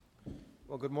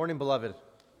Well, good morning, beloved.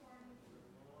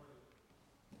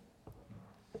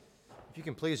 If you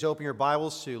can please open your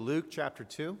Bibles to Luke chapter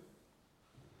 2.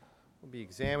 We'll be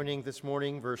examining this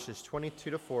morning verses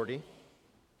 22 to 40.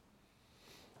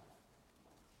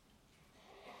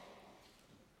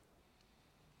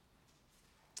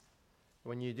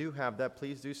 When you do have that,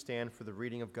 please do stand for the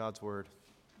reading of God's Word.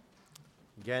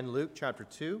 Again, Luke chapter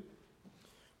 2,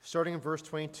 starting in verse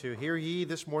 22. Hear ye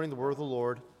this morning the word of the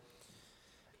Lord.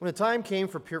 When the time came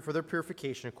for their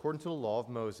purification according to the law of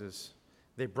Moses,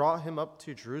 they brought him up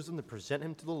to Jerusalem to present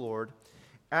him to the Lord.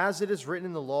 As it is written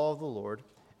in the law of the Lord,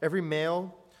 every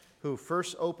male who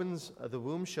first opens the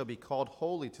womb shall be called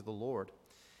holy to the Lord,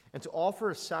 and to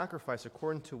offer a sacrifice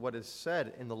according to what is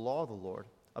said in the law of the Lord,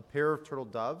 a pair of turtle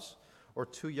doves or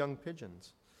 2 young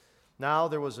pigeons. Now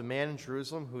there was a man in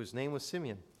Jerusalem whose name was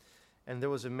Simeon, and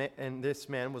this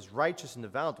man was righteous and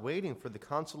devout, waiting for the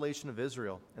consolation of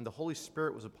Israel, and the Holy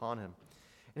Spirit was upon him.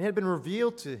 And it had been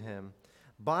revealed to him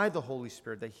by the Holy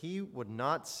Spirit that he would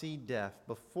not see death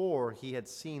before he had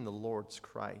seen the Lord's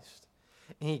Christ.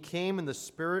 And he came in the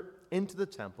Spirit into the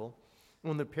temple. And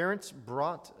when the parents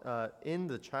brought in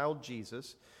the child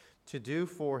Jesus to do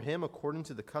for him according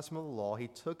to the custom of the law, he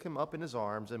took him up in his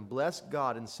arms and blessed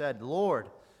God and said, Lord,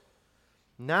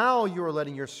 now you are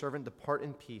letting your servant depart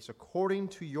in peace according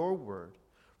to your word.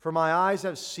 For my eyes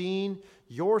have seen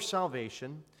your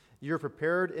salvation. You are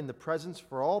prepared in the presence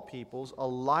for all peoples, a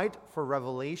light for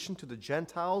revelation to the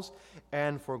Gentiles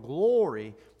and for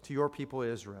glory to your people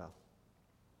Israel.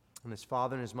 And his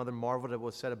father and his mother marveled at what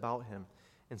was said about him.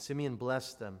 And Simeon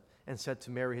blessed them and said to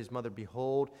Mary his mother,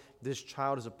 Behold, this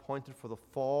child is appointed for the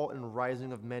fall and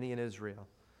rising of many in Israel,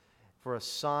 for a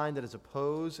sign that is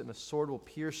opposed, and a sword will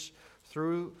pierce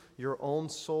through your own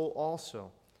soul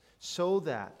also, so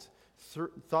that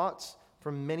thoughts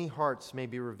from many hearts may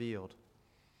be revealed.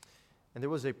 And there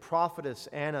was a prophetess,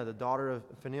 Anna, the daughter of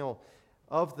Phanuel,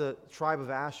 of the tribe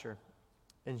of Asher,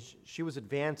 and she was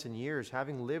advanced in years,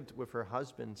 having lived with her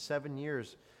husband 7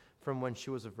 years from when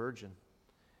she was a virgin,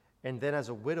 and then as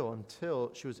a widow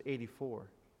until she was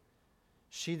 84.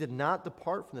 She did not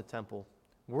depart from the temple,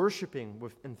 worshiping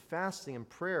and fasting and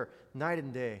prayer night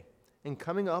and day. And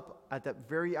coming up at that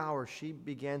very hour, she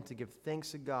began to give thanks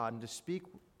to God and to speak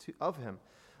of him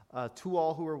to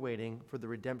all who were waiting for the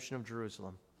redemption of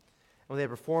Jerusalem. And when they had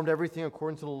performed everything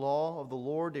according to the law of the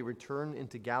Lord, they returned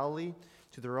into Galilee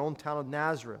to their own town of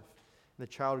Nazareth. And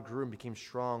the child grew and became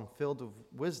strong, filled with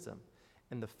wisdom,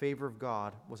 and the favor of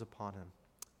God was upon him.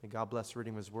 May God bless the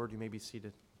reading of his word. You may be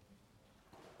seated.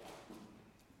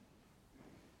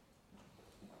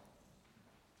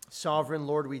 Sovereign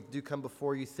Lord, we do come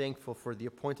before you thankful for the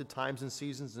appointed times and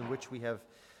seasons in which we have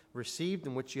received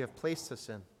and which you have placed us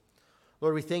in.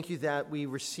 Lord, we thank you that we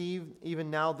receive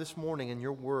even now this morning in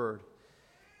your word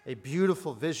a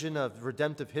beautiful vision of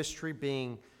redemptive history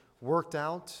being worked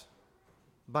out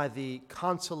by the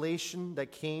consolation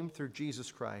that came through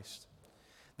Jesus Christ.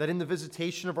 That in the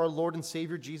visitation of our Lord and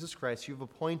Savior Jesus Christ, you've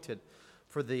appointed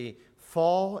for the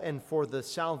fall and for the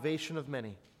salvation of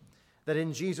many. That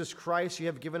in Jesus Christ you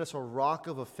have given us a rock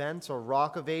of offense, a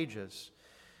rock of ages,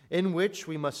 in which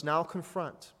we must now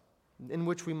confront, in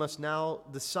which we must now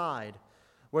decide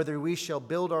whether we shall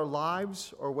build our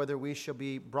lives or whether we shall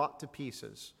be brought to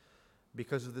pieces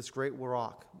because of this great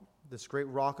rock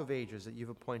of ages that you've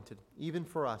appointed, even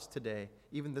for us today,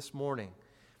 even this morning.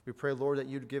 We pray, Lord, that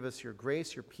you'd give us your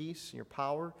grace, your peace, and your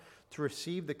power to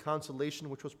receive the consolation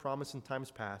which was promised in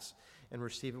times past and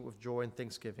receive it with joy and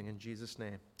thanksgiving. In Jesus'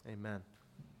 name, amen.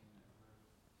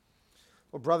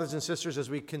 Well, brothers and sisters, as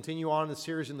we continue on in the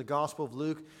series in the Gospel of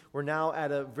Luke, we're now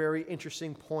at a very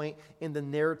interesting point in the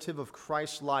narrative of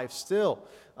Christ's life. Still,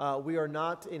 we are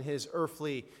not in his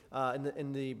earthly,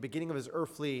 in the beginning of his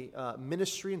earthly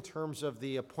ministry in terms of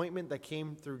the appointment that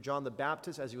came through John the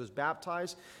Baptist as he was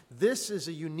baptized. This is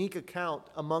a unique account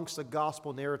amongst the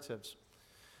Gospel narratives.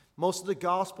 Most of the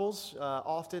Gospels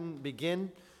often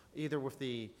begin either with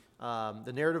the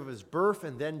narrative of his birth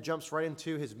and then jumps right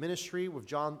into his ministry with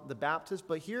John the Baptist.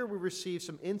 But here we receive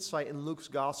some insight in Luke's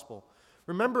gospel.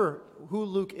 Remember who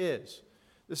Luke is.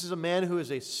 This is a man who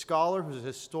is a scholar, who's a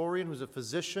historian, who's a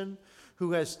physician,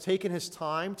 who has taken his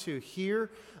time to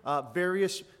hear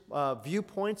various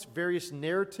viewpoints, various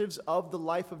narratives of the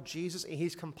life of Jesus, and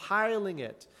he's compiling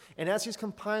it. And as he's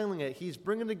compiling it, he's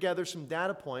bringing together some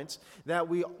data points that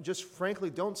we just frankly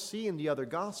don't see in the other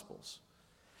Gospels.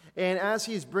 And as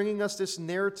he's bringing us this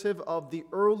narrative of the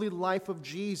early life of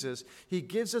Jesus, he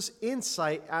gives us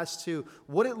insight as to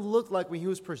what it looked like when he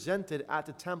was presented at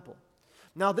the temple.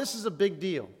 Now, this is a big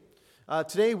deal.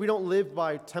 Today, we don't live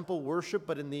by temple worship,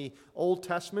 but in the Old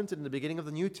Testament and in the beginning of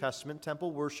the New Testament,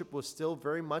 temple worship was still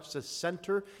very much the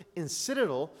center and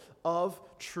citadel of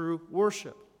true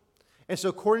worship. And so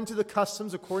according to the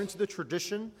customs, according to the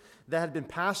tradition that had been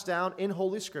passed down in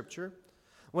Holy Scripture,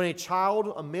 when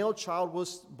a male child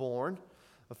was born,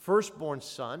 a firstborn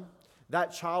son,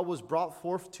 that child was brought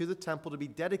forth to the temple to be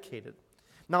dedicated.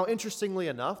 Now, interestingly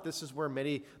enough, this is where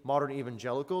many modern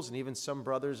evangelicals and even some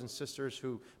brothers and sisters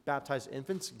who baptize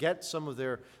infants get some of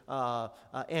their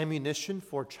ammunition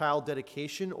for child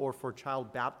dedication or for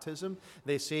child baptism.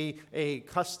 They see a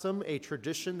custom, a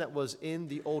tradition that was in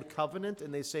the Old Covenant,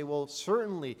 and they say, well,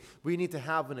 certainly we need to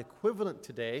have an equivalent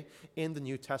today in the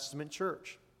New Testament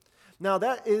church. Now,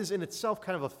 that is in itself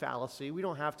kind of a fallacy. We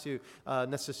don't have to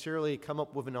necessarily come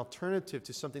up with an alternative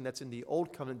to something that's in the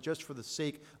Old Covenant just for the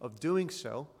sake of doing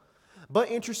so. But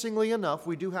interestingly enough,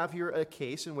 we do have here a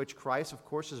case in which Christ, of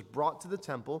course, is brought to the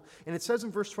temple. And it says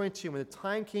in verse 22, when the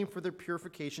time came for their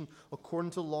purification according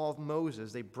to the law of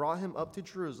Moses, they brought him up to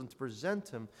Jerusalem to present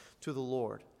him to the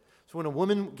Lord. So when a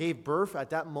woman gave birth at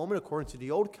that moment, according to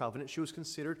the Old Covenant, she was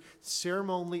considered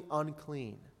ceremonially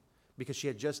unclean, because she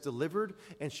had just delivered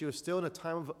and she was still in a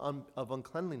time of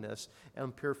uncleanliness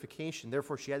and purification.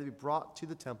 Therefore, she had to be brought to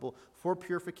the temple for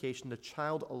purification, the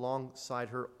child alongside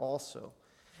her also.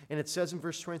 And it says in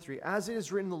verse 23, as it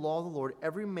is written in the law of the Lord,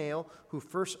 every male who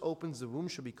first opens the womb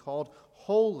shall be called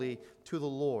holy to the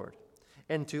Lord,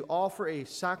 and to offer a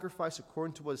sacrifice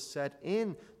according to what is said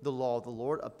in the law of the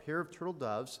Lord, a pair of turtle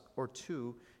doves or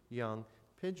 2 young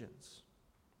pigeons.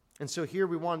 And so here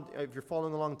we want, if you're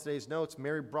following along today's notes,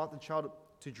 Mary brought the child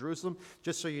to Jerusalem.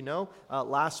 Just so you know,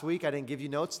 last week I didn't give you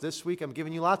notes. This week I'm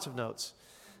giving you lots of notes.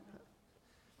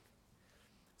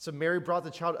 So Mary brought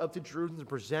the child up to Jerusalem to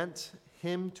present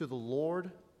him to the Lord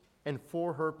and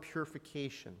for her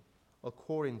purification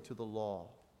according to the law.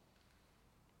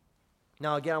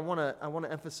 Now again, I want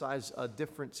to emphasize a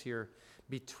difference here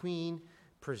between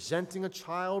presenting a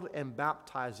child and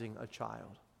baptizing a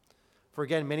child. For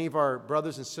again, many of our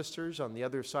brothers and sisters on the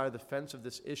other side of the fence of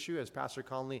this issue, as Pastor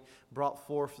Conley brought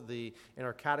forth in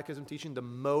our catechism teaching, the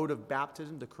mode of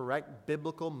baptism, the correct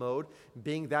biblical mode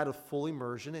being that of full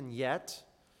immersion, and yet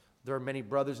there are many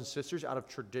brothers and sisters out of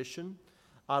tradition,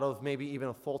 out of maybe even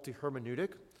a faulty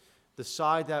hermeneutic,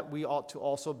 decide that we ought to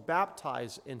also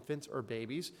baptize infants or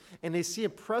babies. And they see a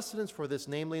precedence for this,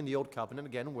 namely in the Old Covenant,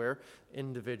 again, where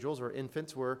individuals or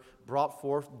infants were brought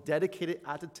forth, dedicated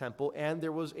at the temple, and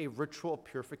there was a ritual of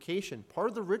purification. Part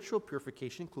of the ritual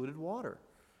purification included water.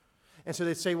 And so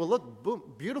they say, well, look, boom,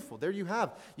 beautiful. There you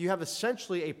have. You have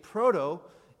essentially a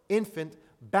proto-infant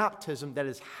baptism that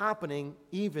is happening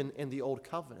even in the Old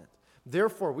Covenant.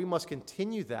 Therefore, we must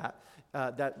continue that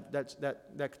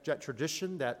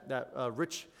tradition, that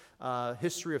rich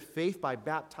history of faith by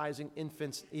baptizing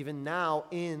infants even now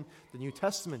in the New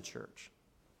Testament church.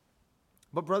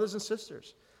 But brothers and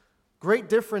sisters, great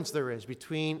difference there is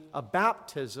between a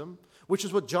baptism, which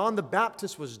is what John the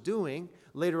Baptist was doing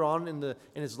later on in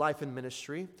his life and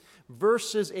ministry,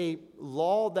 versus a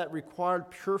law that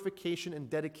required purification and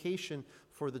dedication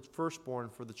for the firstborn,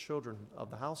 for the children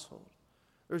of the household.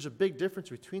 There's a big difference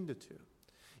between the two.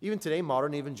 Even today,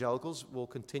 modern evangelicals will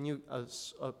continue a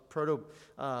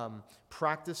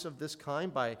practice of this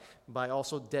kind by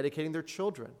also dedicating their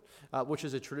children, which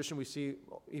is a tradition we see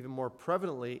even more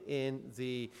prevalently in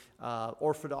the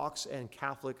Orthodox and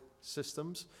Catholic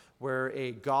systems, where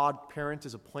a godparent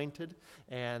is appointed,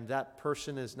 and that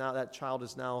child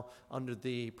is now under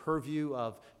the purview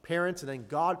of parents and then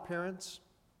godparents.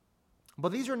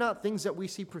 But these are not things that we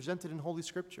see presented in Holy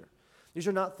Scripture. These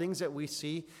are not things that we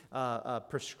see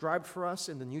prescribed for us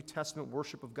in the New Testament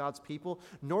worship of God's people,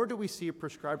 nor do we see it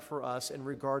prescribed for us in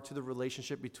regard to the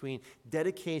relationship between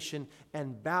dedication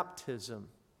and baptism.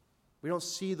 We don't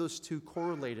see those two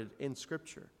correlated in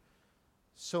Scripture,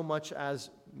 so much as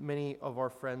many of our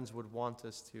friends would want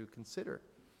us to consider.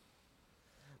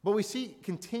 But we see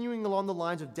continuing along the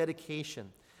lines of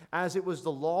dedication, as it was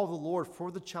the law of the Lord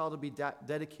for the child to be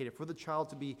dedicated, for the child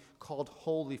to be called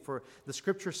holy. For the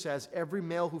Scripture says, every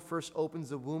male who first opens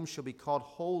the womb shall be called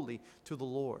holy to the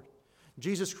Lord.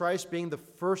 Jesus Christ being the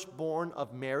firstborn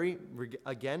of Mary,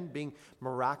 again, being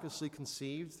miraculously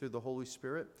conceived through the Holy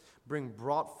Spirit, being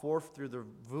brought forth through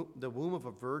the womb of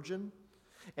a virgin.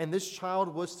 And this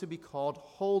child was to be called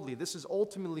holy. This is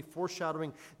ultimately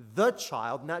foreshadowing the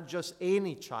child, not just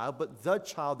any child, but the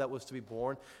child that was to be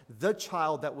born, the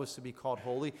child that was to be called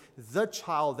holy, the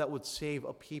child that would save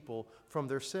a people from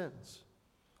their sins,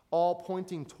 all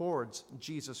pointing towards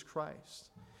Jesus Christ.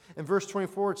 In verse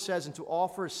 24 it says, and to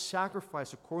offer a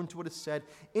sacrifice according to what is said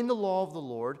in the law of the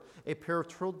Lord, a pair of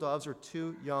turtle doves or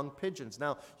 2 young pigeons.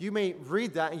 Now, you may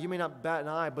read that and you may not bat an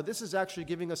eye, but this is actually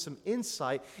giving us some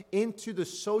insight into the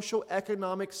social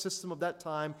economic system of that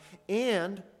time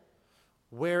and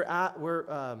where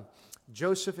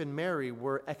Joseph and Mary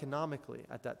were economically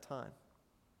at that time.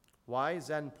 Why is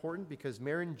that important? Because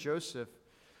Mary and Joseph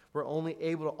were only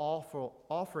able to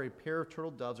offer a pair of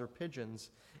turtle doves or pigeons,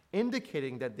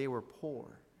 indicating that they were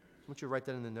poor. I want you to write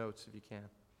that in the notes if you can.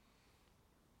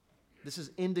 This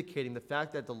is indicating the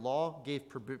fact that the law gave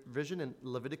provision in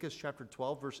Leviticus chapter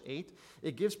 12, verse 8.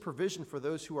 It gives provision for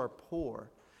those who are poor,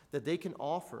 that they can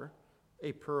offer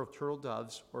a pair of turtle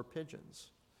doves or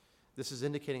pigeons. This is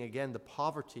indicating, again, the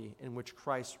poverty in which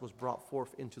Christ was brought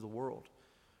forth into the world.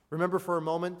 Remember for a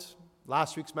moment,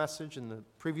 last week's message and the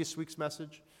previous week's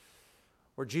message,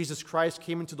 where Jesus Christ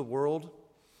came into the world.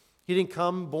 He didn't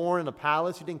come born in a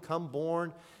palace. He didn't come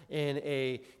born in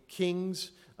a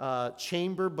king's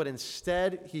chamber, but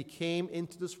instead he came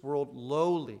into this world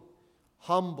lowly,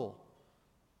 humble,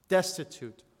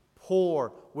 destitute,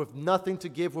 poor, with nothing to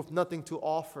give, with nothing to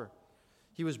offer.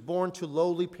 He was born to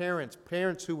lowly parents,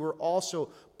 parents who were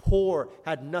also poor,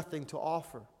 had nothing to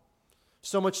offer.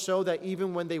 So much so that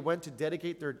even when they went to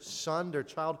dedicate their son, their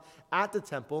child, at the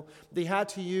temple, they had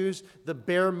to use the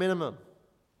bare minimum,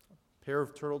 a pair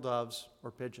of turtle doves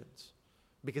or pigeons,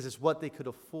 because it's what they could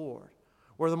afford.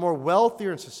 Where the more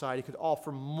wealthier in society could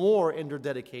offer more in their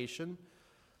dedication,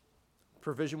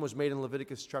 provision was made in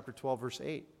Leviticus chapter 12, verse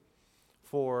 8,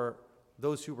 for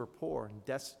those who were poor and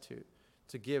destitute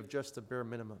to give just the bare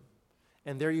minimum.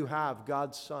 And there you have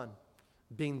God's Son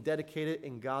being dedicated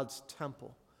in God's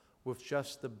temple with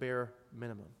just the bare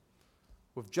minimum,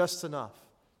 with just enough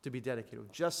to be dedicated,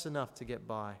 with just enough to get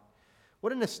by.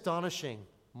 What an astonishing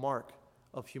mark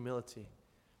of humility,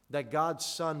 that God's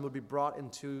Son would be brought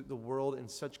into the world in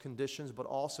such conditions, but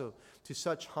also to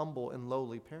such humble and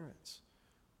lowly parents.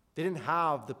 They didn't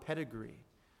have the pedigree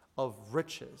of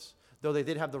riches, though they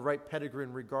did have the right pedigree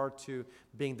in regard to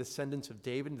being descendants of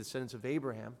David and descendants of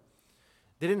Abraham.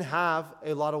 They didn't have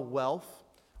a lot of wealth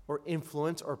or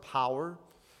influence or power.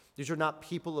 These are not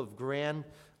people of grand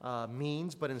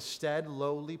means, but instead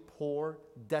lowly, poor,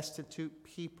 destitute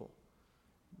people,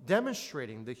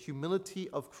 demonstrating the humility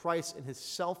of Christ in his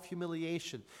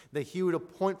self-humiliation, that he would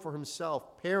appoint for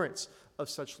himself parents of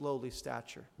such lowly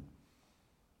stature.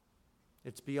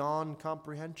 It's beyond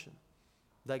comprehension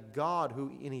that God,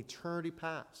 who in eternity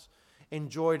past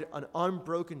enjoyed an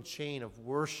unbroken chain of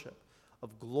worship,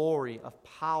 of glory, of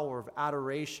power, of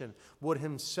adoration, would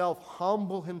himself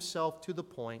humble himself to the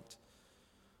point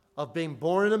of being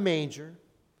born in a manger,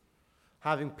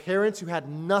 having parents who had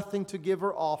nothing to give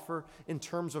or offer in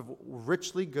terms of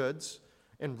richly goods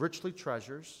and richly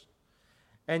treasures,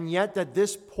 and yet that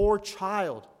this poor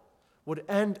child would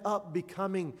end up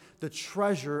becoming the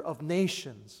treasure of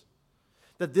nations,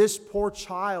 that this poor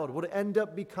child would end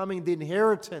up becoming the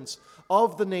inheritance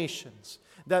of the nations,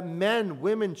 that men,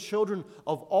 women, children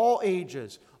of all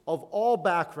ages, of all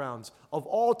backgrounds, of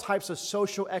all types of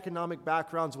socio-economic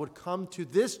backgrounds would come to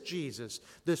this Jesus,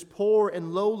 this poor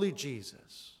and lowly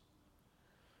Jesus,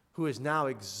 who is now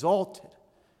exalted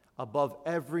above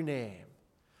every name,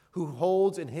 who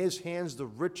holds in his hands the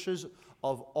riches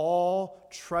of all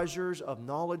treasures of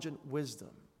knowledge and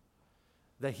wisdom,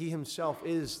 that he himself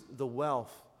is the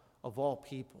wealth of all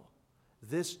people.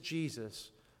 This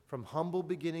Jesus, from humble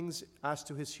beginnings as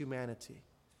to his humanity,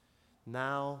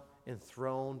 now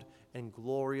enthroned in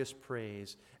glorious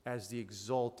praise as the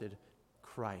exalted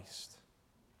Christ.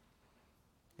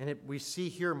 And we see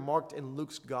here marked in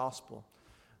Luke's gospel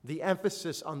the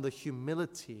emphasis on the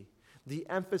humility, the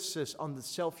emphasis on the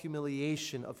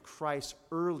self-humiliation of Christ's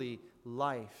early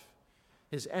life,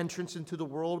 his entrance into the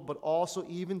world, but also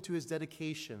even to his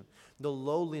dedication, the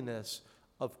lowliness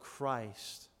of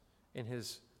Christ in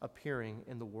his appearing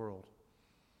in the world.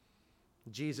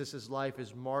 Jesus' life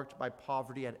is marked by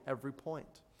poverty at every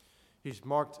point. He's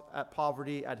marked at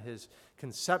poverty at his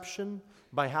conception,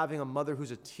 by having a mother who's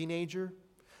a teenager,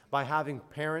 by having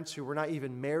parents who were not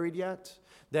even married yet,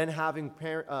 then having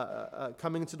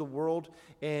coming into the world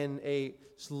in a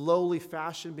lowly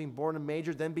fashion, being born in a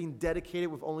manger, then being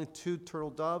dedicated with only 2 turtle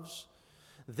doves,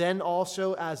 then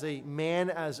also as a man,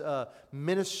 as a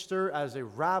minister, as a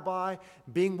rabbi,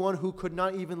 being one who could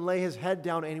not even lay his head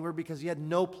down anywhere because he had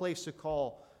no place to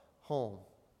call home.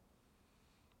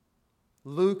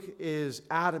 Luke is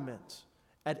adamant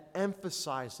at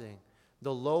emphasizing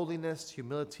the lowliness,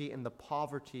 humility, and the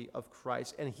poverty of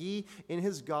Christ. And he, in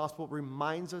his gospel,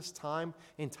 reminds us time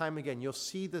and time again. You'll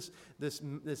see this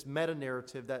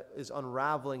meta-narrative that is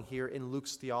unraveling here in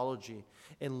Luke's theology,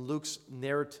 in Luke's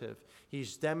narrative.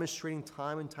 He's demonstrating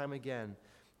time and time again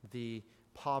the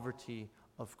poverty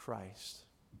of Christ.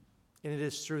 And it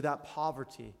is through that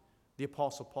poverty, the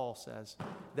Apostle Paul says,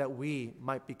 that we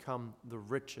might become the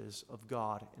riches of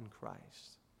God in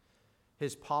Christ.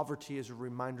 His poverty is a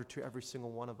reminder to every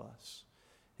single one of us.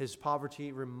 His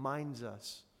poverty reminds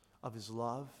us of his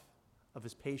love, of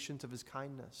his patience, of his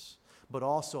kindness, but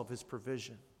also of his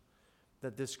provision.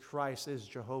 That this Christ is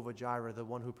Jehovah Jireh, the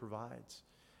one who provides.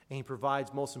 And he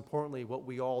provides, most importantly, what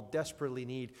we all desperately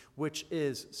need, which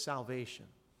is salvation.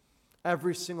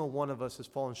 Every single one of us has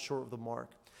fallen short of the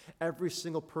mark. Every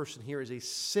single person here is a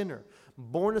sinner,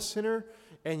 born a sinner,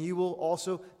 and you will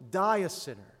also die a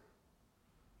sinner.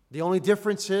 The only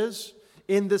difference is,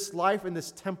 in this life, in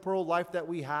this temporal life that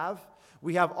we have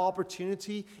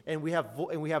opportunity and we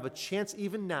have a chance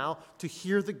even now to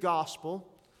hear the gospel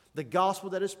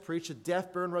that is preached, the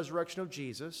death, burial, and resurrection of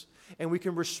Jesus, and we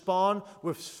can respond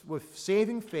with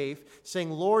saving faith, saying,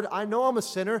 Lord, I know I'm a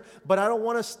sinner, but I don't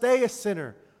want to stay a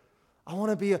sinner. I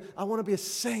want to be a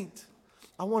saint.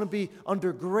 I want to be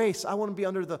under grace. I want to be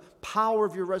under the power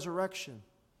of your resurrection.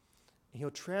 And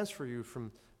he'll transfer you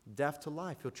from death to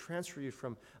life. He'll transfer you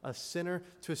from a sinner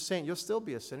to a saint. You'll still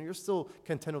be a sinner. You're still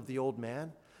content with the old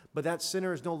man. But that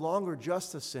sinner is no longer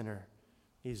just a sinner.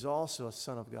 He's also a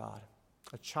son of God,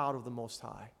 a child of the Most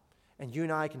High. And you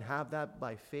and I can have that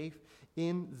by faith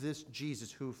in this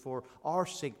Jesus who for our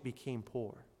sake became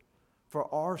poor,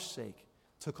 for our sake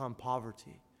took on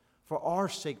poverty, for our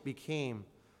sake became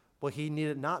what he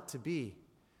needed not to be,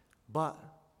 but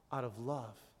out of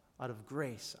love, out of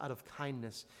grace, out of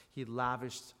kindness, he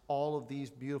lavished all of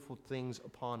these beautiful things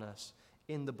upon us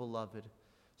in the beloved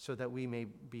so that we may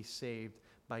be saved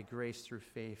by grace through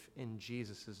faith in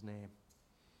Jesus' name.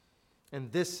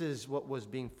 And this is what was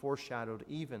being foreshadowed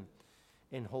even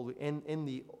in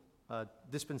the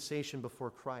dispensation before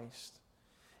Christ.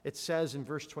 It says in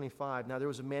verse 25, now there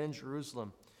was a man in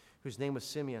Jerusalem whose name was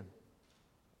Simeon.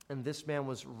 And this man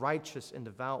was righteous and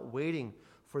devout, waiting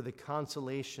for the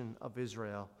consolation of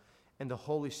Israel. And the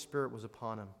Holy Spirit was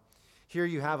upon him. Here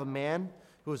you have a man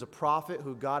who was a prophet,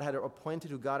 who God had appointed,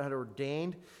 who God had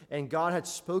ordained, and God had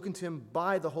spoken to him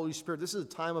by the Holy Spirit. This is a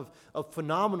time of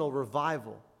phenomenal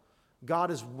revival.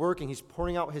 God is working. He's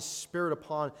pouring out his Spirit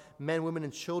upon men, women,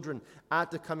 and children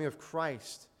at the coming of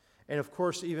Christ. And of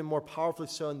course, even more powerfully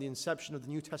so in the inception of the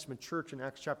New Testament church in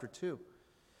Acts chapter 2.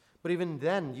 But even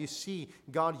then, you see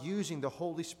God using the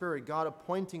Holy Spirit, God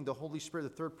appointing the Holy Spirit, the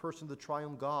third person of the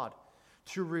triune God,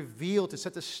 to reveal, to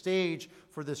set the stage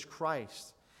for this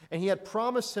Christ. And he had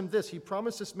promised him this. He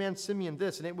promised this man Simeon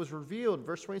this, and it was revealed,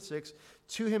 verse 26,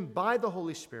 to him by the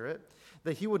Holy Spirit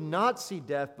that he would not see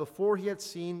death before he had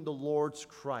seen the Lord's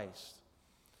Christ.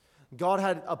 God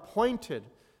had appointed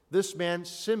this man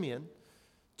Simeon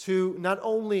to not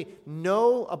only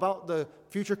know about the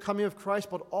future coming of Christ,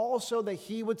 but also that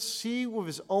he would see with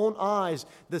his own eyes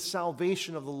the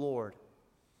salvation of the Lord.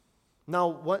 Now,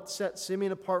 what set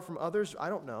Simeon apart from others? I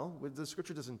don't know. The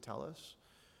Scripture doesn't tell us.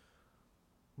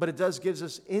 But it does give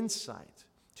us insight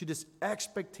to this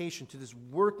expectation, to this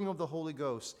working of the Holy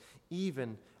Ghost,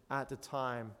 even at the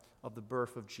time of the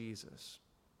birth of Jesus.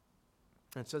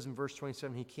 And it says in verse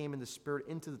 27, he came in the Spirit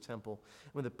into the temple.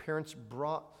 And when the parents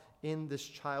brought in this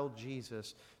child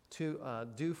Jesus to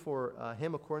do for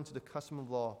him according to the custom of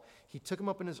law, he took him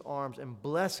up in his arms and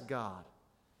blessed God.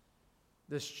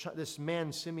 This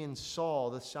man, Simeon, saw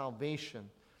the salvation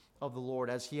of the Lord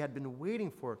as he had been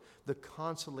waiting for the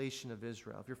consolation of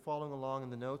Israel. If you're following along in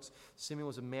the notes, Simeon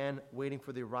was a man waiting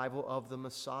for the arrival of the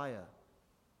Messiah.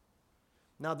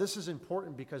 Now, this is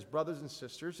important because, brothers and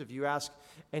sisters, if you ask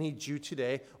any Jew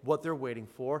today what they're waiting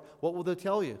for, what will they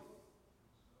tell you?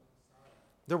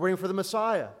 They're waiting for the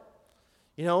Messiah.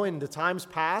 You know, in the times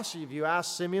past, if you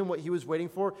ask Simeon what he was waiting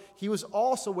for, he was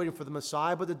also waiting for the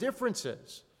Messiah, but the difference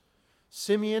is,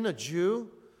 Simeon, a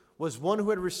Jew, was one who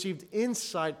had received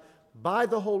insight by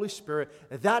the Holy Spirit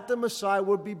that the Messiah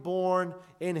would be born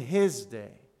in his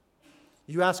day.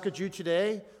 You ask a Jew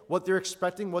today what they're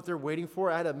expecting, what they're waiting for.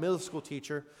 I had a middle school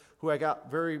teacher who I got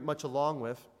very much along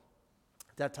with.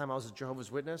 At that time, I was a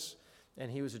Jehovah's Witness,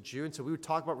 and he was a Jew. And so we would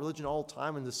talk about religion all the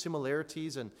time and the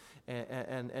similarities and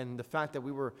the fact that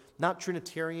we were not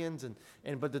Trinitarians.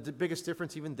 But the biggest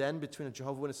difference even then between a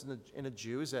Jehovah's Witness and a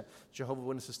Jew is that Jehovah's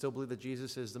Witnesses still believe that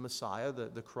Jesus is the Messiah,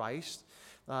 the Christ.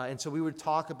 And so we would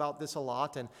talk about this a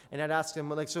lot. And I'd ask him,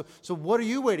 like, so what are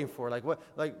you waiting for?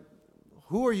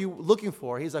 who are you looking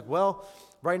for? He's like, well,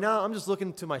 right now I'm just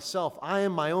looking to myself. I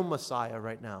am my own Messiah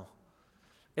right now.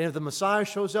 And if the Messiah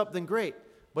shows up, then great.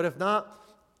 But if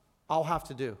not, I'll have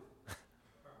to do.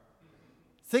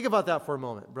 Think about that for a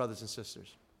moment, brothers and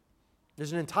sisters.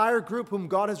 There's an entire group whom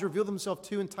God has revealed himself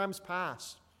to in times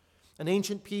past. An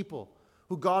ancient people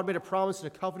who God made a promise and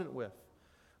a covenant with.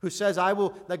 Who says,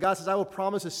 that God says, I will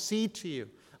promise a seed to you.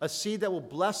 A seed that will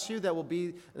bless you, that will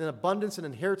be an abundance and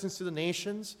inheritance to the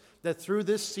nations. That through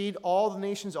this seed, all the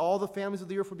nations, all the families of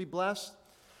the earth will be blessed.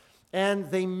 And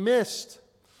they missed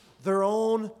their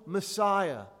own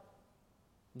Messiah.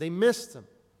 They missed him.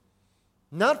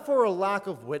 Not for a lack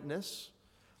of witness,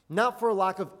 not for a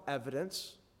lack of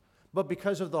evidence, but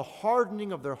because of the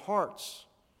hardening of their hearts,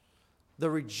 the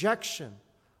rejection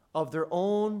of their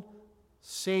own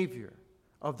Savior,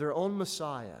 of their own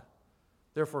Messiah.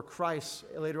 Therefore, Christ,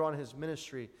 later on in his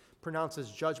ministry, pronounces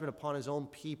judgment upon his own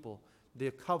people,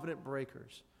 the covenant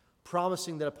breakers,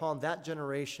 promising that upon that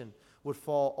generation would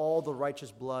fall all the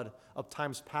righteous blood of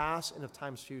times past and of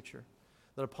times future.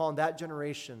 That upon that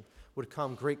generation would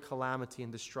come great calamity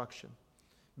and destruction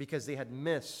because they had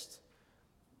missed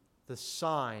the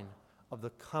sign of the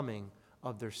coming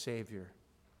of their Savior,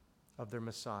 of their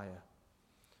Messiah.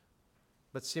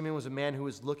 But Simeon was a man who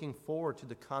was looking forward to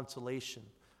the consolation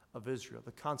of Israel,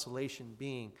 the consolation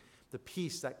being the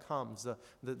peace that comes,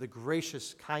 the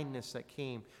gracious kindness that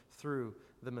came through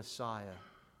the Messiah,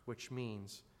 which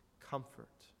means comfort.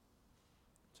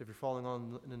 So if you're following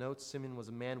on in the notes, Simeon was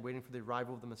a man waiting for the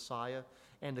arrival of the Messiah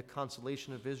and the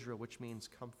consolation of Israel, which means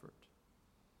comfort.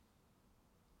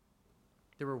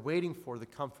 They were waiting for the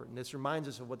comfort. And this reminds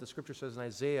us of what the scripture says in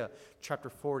Isaiah chapter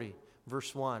 40,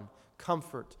 verse 1.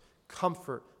 Comfort,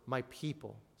 comfort my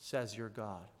people, says your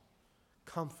God.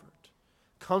 Comfort.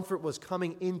 Comfort was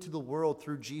coming into the world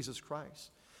through Jesus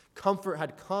Christ. Comfort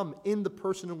had come in the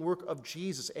person and work of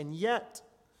Jesus, and yet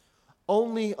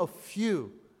only a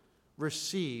few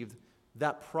received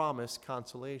that promised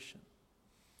consolation.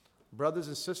 Brothers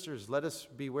and sisters, let us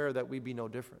beware that we be no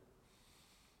different.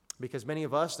 Because many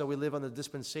of us, though we live on the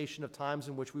dispensation of times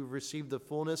in which we've received the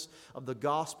fullness of the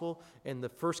gospel and the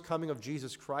first coming of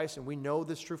Jesus Christ, and we know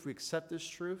this truth, we accept this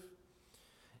truth,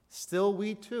 still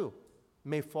we too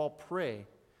may fall prey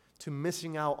to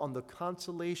missing out on the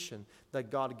consolation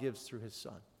that God gives through his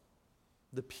Son.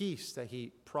 The peace that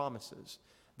he promises,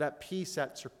 that peace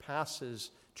that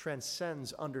surpasses,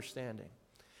 transcends understanding.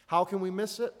 How can we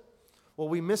miss it? Well,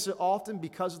 we miss it often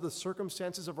because of the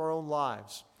circumstances of our own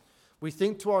lives. We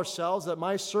think to ourselves that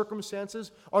my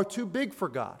circumstances are too big for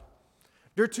God.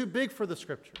 They're too big for the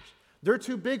scriptures. They're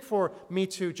too big for me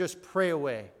to just pray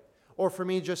away, or for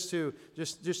me just to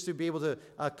be able to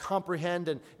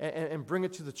comprehend and bring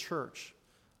it to the church.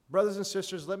 Brothers and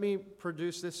sisters, let me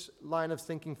produce this line of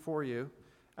thinking for you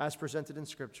as presented in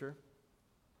Scripture,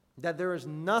 that there is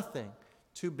nothing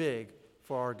too big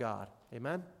for our God.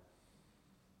 Amen?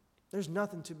 There's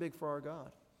nothing too big for our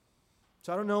God.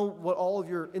 So I don't know what all of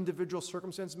your individual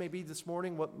circumstances may be this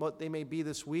morning, what they may be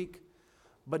this week,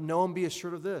 but know and be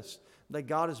assured of this, that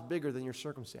God is bigger than your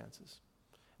circumstances.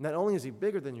 Not only is he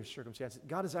bigger than your circumstances,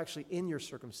 God is actually in your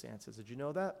circumstances. Did you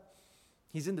know that?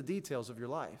 He's in the details of your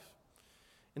life.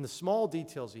 In the small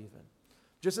details even.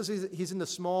 Just as he's in the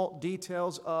small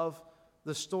details of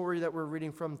the story that we're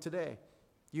reading from today.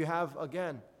 You have,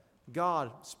 again,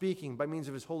 God speaking by means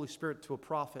of his Holy Spirit to a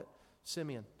prophet,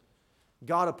 Simeon.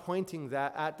 God appointing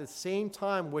that at the same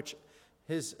time which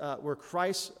where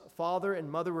Christ's father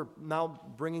and mother were now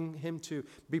bringing him to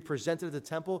be presented at the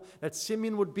temple, that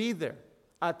Simeon would be there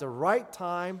at the right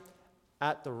time,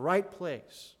 at the right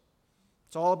place.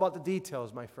 It's all about the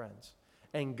details, my friends.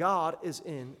 And God is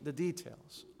in the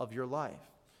details of your life.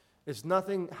 It's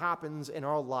nothing happens in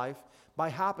our life by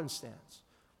happenstance.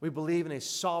 We believe in a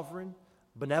sovereign,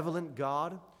 benevolent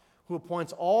God who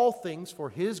appoints all things for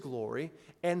his glory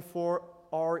and for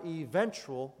our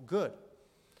eventual good.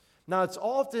 Now, it's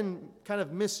often kind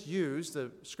of misused,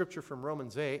 the scripture from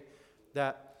Romans 8,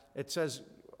 that it says,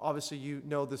 obviously you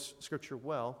know this scripture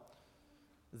well,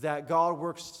 that God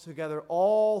works together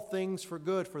all things for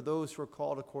good for those who are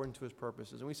called according to his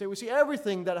purposes. And we see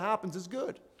everything that happens is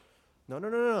good.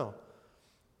 No.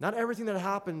 Not everything that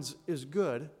happens is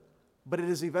good, but it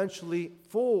is eventually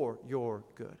for your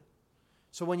good.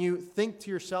 So when you think to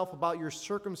yourself about your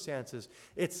circumstances,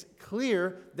 it's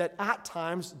clear that at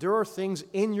times there are things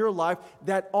in your life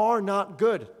that are not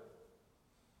good.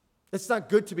 It's not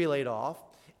good to be laid off.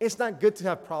 It's not good to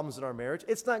have problems in our marriage.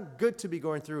 It's not good to be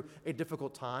going through a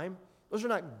difficult time. Those are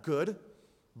not good.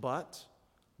 But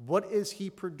what is he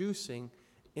producing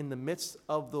in the midst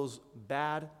of those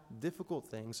bad, difficult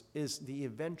things is the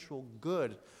eventual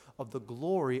good of the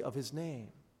glory of his name.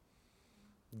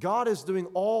 God is doing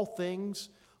all things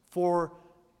for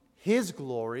his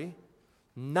glory,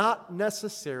 not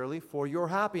necessarily for your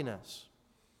happiness.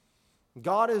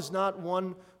 God is not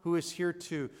one who is here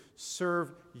to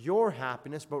serve your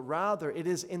happiness, but rather it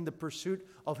is in the pursuit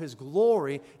of his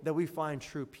glory that we find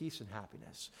true peace and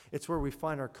happiness. It's where we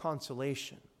find our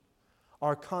consolation.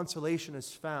 Our consolation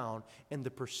is found in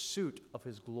the pursuit of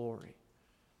his glory.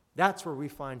 That's where we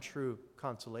find true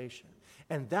consolation.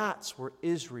 And that's where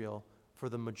Israel, for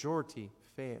the majority,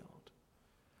 failed.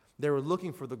 They were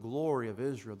looking for the glory of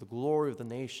Israel, the glory of the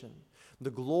nation,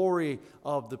 the glory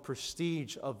of the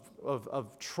prestige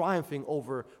of triumphing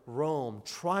over Rome,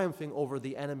 triumphing over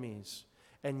the enemies.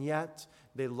 And yet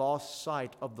they lost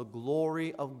sight of the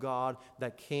glory of God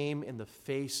that came in the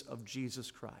face of Jesus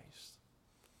Christ.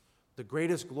 The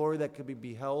greatest glory that could be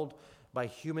beheld by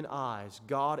human eyes,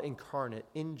 God incarnate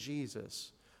in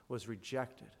Jesus, was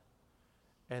rejected.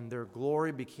 And their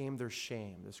glory became their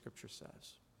shame, the scripture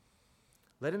says.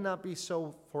 Let it not be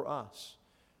so for us,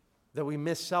 that we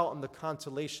miss out on the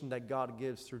consolation that God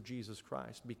gives through Jesus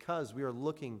Christ, because we are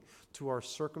looking to our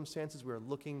circumstances, we are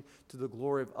looking to the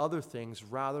glory of other things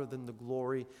rather than the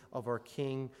glory of our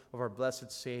King, of our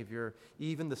blessed Savior,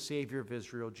 even the Savior of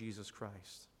Israel, Jesus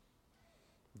Christ.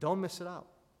 Don't miss it out.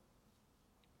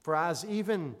 For as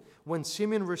even when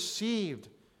Simeon received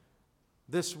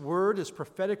this word, this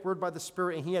prophetic word by the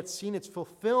Spirit, and he had seen its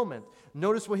fulfillment,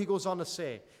 notice what he goes on to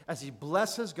say. As he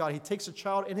blesses God, he takes a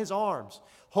child in his arms,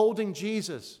 holding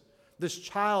Jesus, this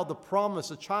child, the promise,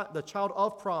 the child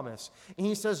of promise. And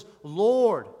he says,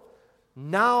 Lord,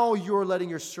 now you are letting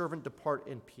your servant depart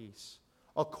in peace,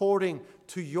 according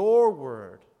to your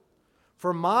word.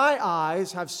 For my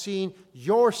eyes have seen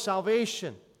your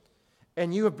salvation,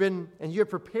 and you have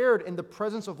prepared in the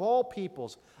presence of all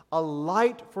peoples a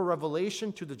light for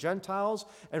revelation to the Gentiles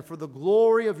and for the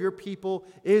glory of your people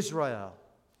Israel.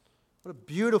 What a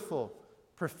beautiful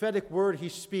prophetic word he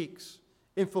speaks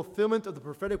in fulfillment of the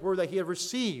prophetic word that he had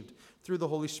received through the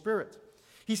Holy Spirit.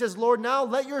 He says, Lord, now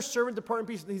let your servant depart in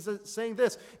peace. And he's saying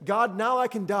this, God, now I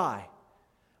can die.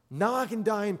 Now I can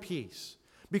die in peace.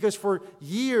 Because for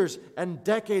years and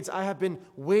decades I have been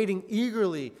waiting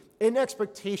eagerly in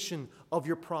expectation of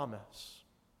your promise.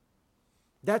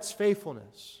 That's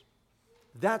faithfulness.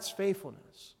 That's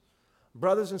faithfulness.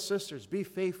 Brothers and sisters, be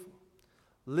faithful.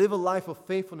 Live a life of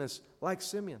faithfulness like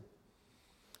Simeon,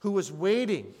 who was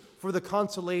waiting for the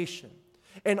consolation.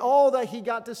 And all that he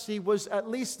got to see was at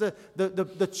least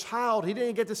the child. He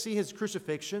didn't get to see his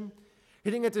crucifixion.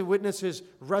 He didn't get to witness his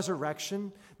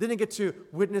resurrection. Didn't get to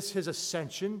witness his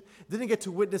ascension. Didn't get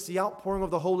to witness the outpouring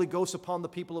of the Holy Ghost upon the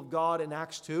people of God in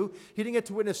Acts 2. He didn't get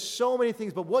to witness so many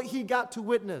things, but what he got to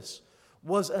witness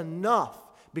was enough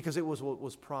because it was what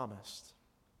was promised.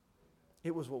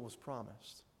 It was what was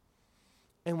promised.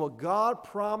 And what God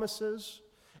promises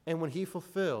and when he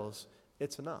fulfills,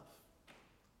 it's enough.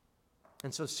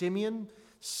 And so Simeon,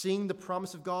 seeing the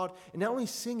promise of God, and not only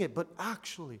seeing it, but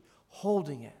actually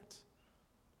holding it.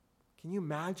 Can you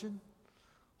imagine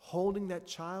holding that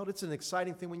child? It's an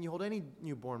exciting thing when you hold any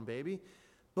newborn baby,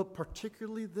 but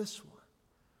particularly this one,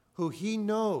 who he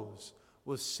knows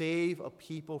will save a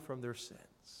people from their sins.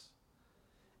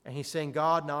 And he's saying,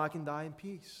 God, now I can die in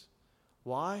peace.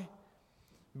 Why?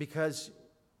 Because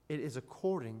it is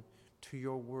according to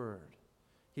your word.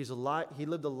 He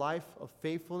lived a life of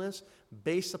faithfulness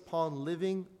based upon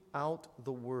living out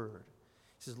the word.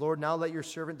 He says, Lord, now let your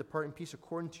servant depart in peace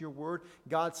according to your word.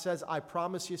 God says, I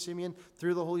promise you, Simeon,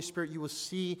 through the Holy Spirit, you will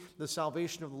see the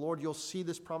salvation of the Lord. You'll see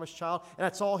this promised child. And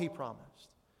that's all he promised.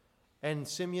 And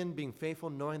Simeon, being faithful,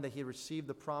 knowing that he had received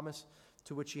the promise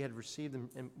to which he had received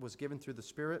and was given through the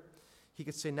Spirit, he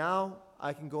could say, now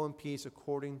I can go in peace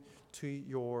according to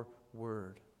your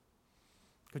word.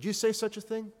 Could you say such a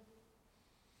thing?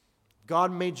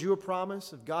 God made you a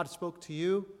promise. If God spoke to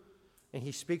you and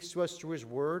he speaks to us through his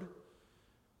word,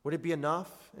 would it be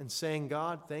enough in saying,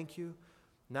 God, thank you,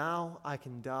 now I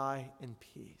can die in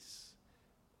peace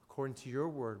according to your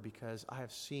word because I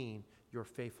have seen your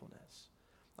faithfulness.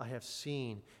 I have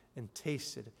seen and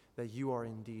tasted that you are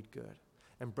indeed good.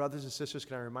 And brothers and sisters,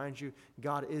 can I remind you,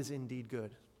 God is indeed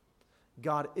good.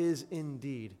 God is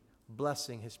indeed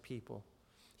blessing his people.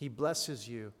 He blesses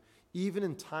you even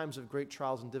in times of great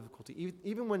trials and difficulty,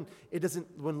 even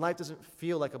when life doesn't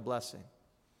feel like a blessing.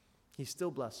 He's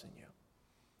still blessing you.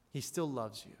 He still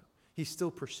loves you. He's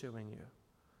still pursuing you.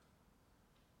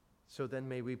 So then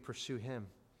may we pursue him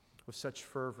with such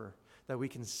fervor that we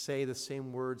can say the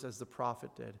same words as the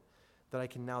prophet did. that I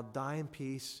can now die in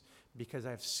peace because I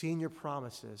have seen your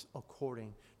promises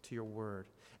according to your word.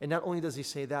 And not only does he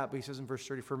say that, but he says in verse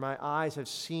 30, for my eyes have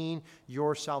seen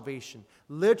your salvation.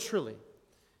 Literally,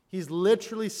 he's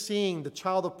literally seeing the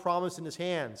child of promise in his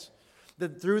hands.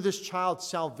 That through this child,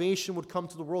 salvation would come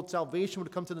to the world, salvation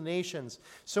would come to the nations.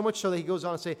 So much so that he goes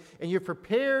on to say, and you have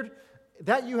prepared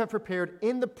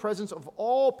in the presence of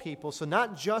all people, so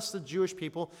not just the Jewish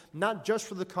people, not just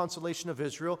for the consolation of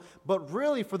Israel, but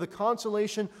really for the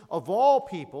consolation of all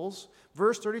peoples.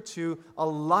 Verse 32, a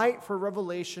light for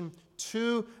revelation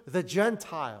to the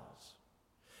Gentiles.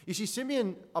 You see,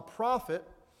 Simeon, a prophet,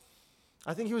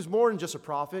 I think he was more than just a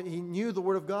prophet. He knew the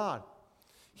word of God.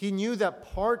 He knew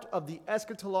that part of the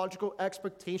eschatological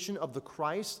expectation of the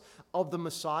Christ, of the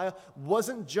Messiah,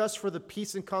 wasn't just for the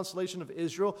peace and consolation of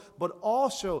Israel, but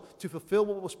also to fulfill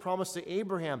what was promised to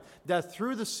Abraham, that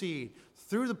through the seed,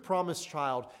 through the promised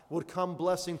child, would come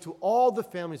blessing to all the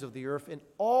families of the earth and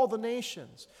all the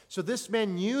nations. So this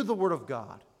man knew the word of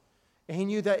God, and he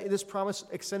knew that this promise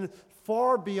extended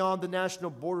far beyond the national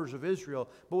borders of Israel,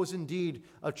 but was indeed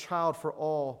a child for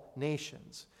all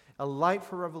nations. A light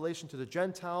for revelation to the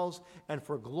Gentiles and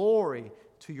for glory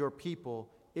to your people,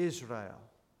 Israel.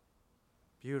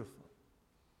 Beautiful.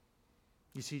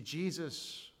 You see,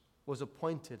 Jesus was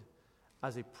appointed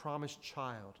as a promised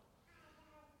child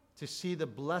to see the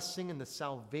blessing and the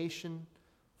salvation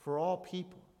for all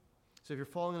people. So if you're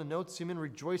following the notes, Simeon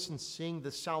rejoiced in seeing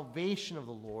the salvation of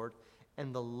the Lord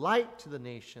and the light to the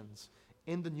nations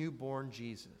in the newborn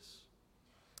Jesus.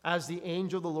 As the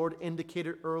angel of the Lord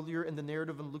indicated earlier in the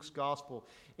narrative in Luke's gospel,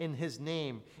 in his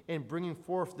name, in bringing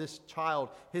forth this child,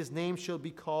 his name shall be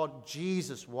called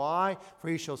Jesus. Why? For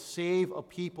he shall save a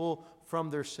people from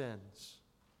their sins.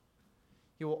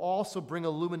 He will also bring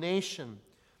illumination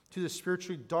to the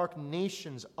spiritually dark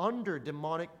nations under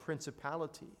demonic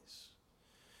principalities.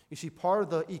 You see, part of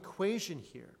the equation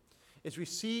here is we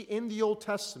see in the Old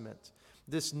Testament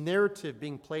this narrative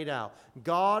being played out.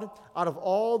 God, out of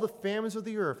all the families of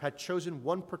the earth, had chosen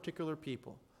one particular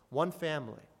people, one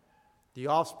family, the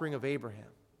offspring of Abraham.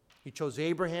 He chose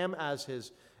Abraham as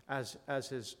his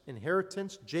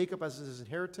inheritance, Jacob as his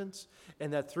inheritance,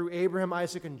 and that through Abraham,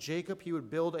 Isaac, and Jacob, he would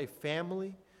build a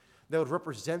family that would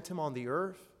represent him on the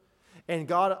earth. And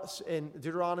God, in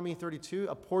Deuteronomy 32,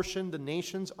 apportioned the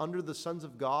nations under the sons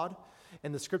of God.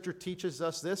 And the scripture teaches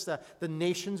us this, that the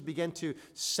nations began to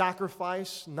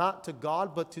sacrifice not to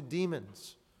God, but to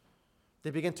demons.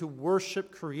 They began to worship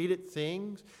created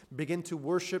things, begin to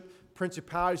worship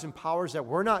principalities and powers that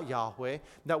were not Yahweh,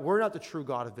 that were not the true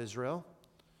God of Israel.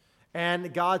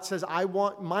 And God says, I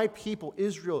want my people,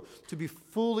 Israel, to be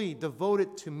fully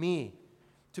devoted to me,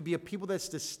 to be a people that's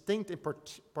distinct and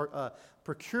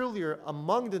peculiar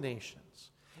among the nations.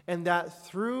 And that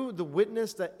through the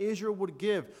witness that Israel would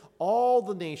give, all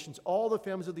the nations, all the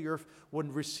families of the earth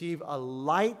would receive a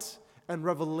light and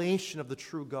revelation of the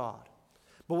true God.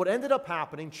 But what ended up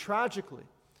happening, tragically,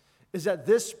 is that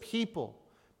this people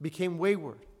became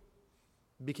wayward,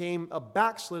 became a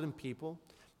backslidden people,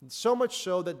 so much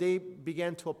so that they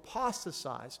began to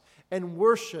apostatize and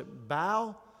worship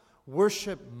Baal,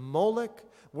 worship Molech,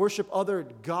 worship other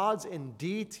gods and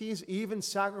deities, even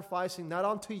sacrificing not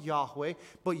unto Yahweh,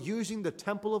 but using the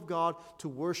temple of God to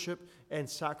worship and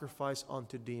sacrifice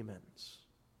unto demons.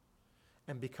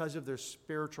 And because of their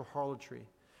spiritual harlotry,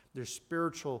 their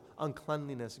spiritual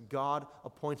uncleanliness, God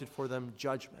appointed for them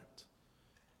judgment.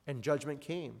 And judgment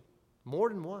came more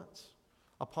than once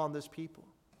upon this people.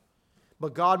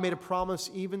 But God made a promise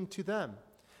even to them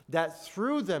that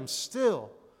through them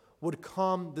still would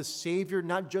come the Savior,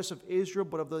 not just of Israel,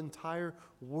 but of the entire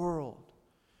world.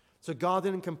 So God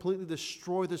didn't completely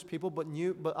destroy this people, but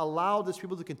allowed this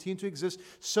people to continue to exist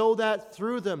so that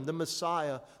through them the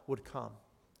Messiah would come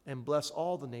and bless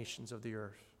all the nations of the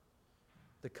earth.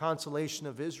 The consolation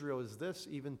of Israel is this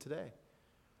even today,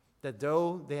 that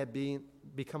though they had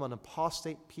become an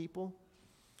apostate people,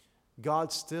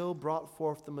 God still brought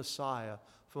forth the Messiah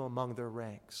from among their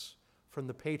ranks, from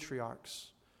the patriarchs,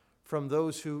 from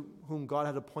those whom God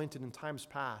had appointed in times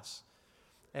past.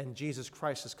 And Jesus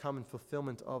Christ has come in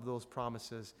fulfillment of those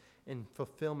promises, in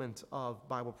fulfillment of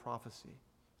Bible prophecy.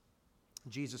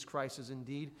 Jesus Christ is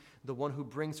indeed the one who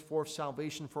brings forth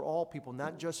salvation for all people,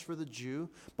 not just for the Jew,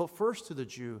 but first to the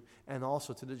Jew and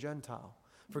also to the Gentile.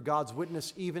 For God's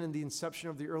witness, even in the inception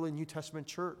of the early New Testament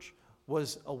church,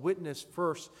 was a witness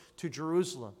first to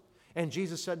Jerusalem. And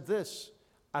Jesus said this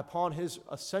upon his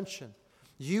ascension: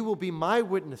 you will be my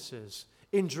witnesses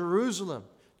in Jerusalem,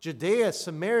 Judea,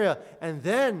 Samaria, and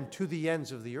then to the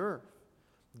ends of the earth.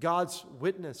 God's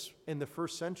witness in the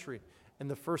first century and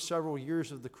the first several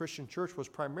years of the Christian church was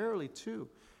primarily to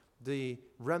the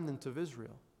remnant of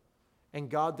Israel. And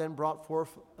God then brought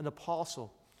forth an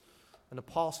apostle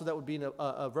that would be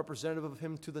a representative of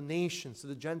him to the nations, to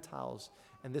the Gentiles.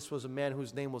 And this was a man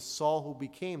whose name was Saul, who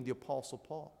became the Apostle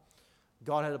Paul.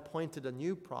 God had appointed a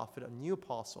new prophet, a new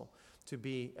apostle, to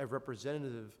be a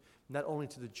representative not only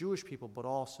to the Jewish people, but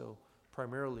also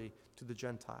primarily to the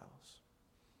Gentiles.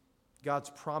 God's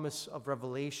promise of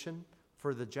revelation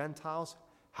for the Gentiles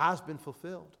has been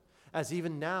fulfilled. As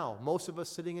even now, most of us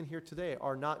sitting in here today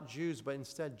are not Jews, but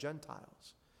instead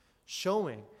Gentiles,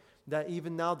 showing that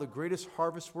even now the greatest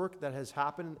harvest work that has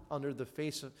happened under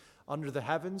the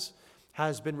heavens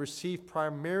has been received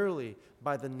primarily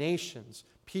by the nations,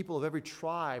 people of every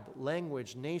tribe,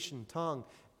 language, nation, tongue,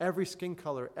 every skin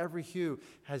color, every hue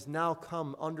has now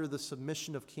come under the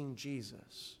submission of King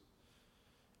Jesus.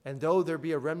 And though there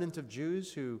be a remnant of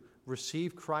Jews who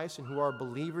receive Christ and who are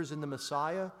believers in the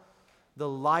Messiah, the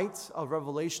light of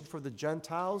revelation for the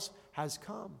Gentiles has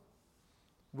come.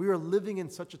 We are living in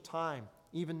such a time,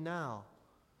 even now.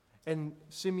 And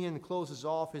Simeon closes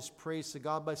off his praise to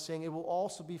God by saying, it will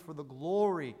also be for the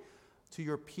glory to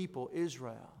your people,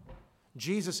 Israel.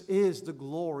 Jesus is the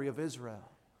glory of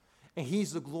Israel. And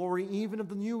he's the glory even of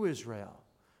the new Israel,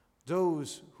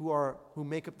 those who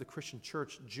make up the Christian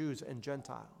church, Jews and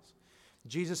Gentiles.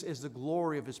 Jesus is the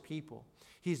glory of his people.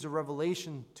 He's the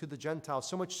revelation to the Gentiles,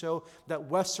 so much so that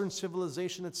Western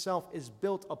civilization itself is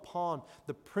built upon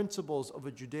the principles of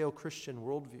a Judeo-Christian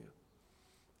worldview.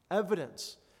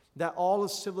 Evidence that all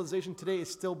of civilization today is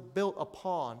still built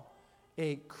upon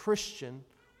a Christian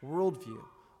worldview,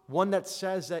 one that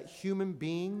says that human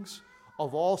beings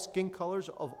of all skin colors,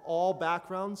 of all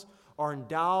backgrounds, are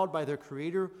endowed by their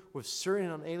Creator with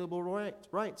certain unalienable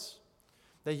rights,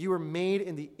 that you are made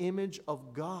in the image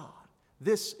of God.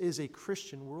 This is a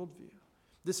Christian worldview.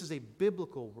 This is a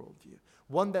biblical worldview,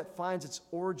 one that finds its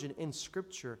origin in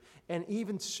Scripture, and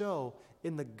even so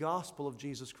in the gospel of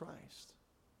Jesus Christ.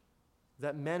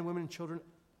 That men, women, and children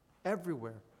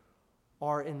everywhere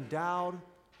are endowed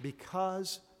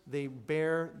because they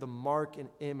bear the mark and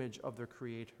image of their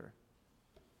Creator.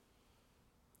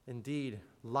 Indeed,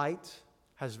 light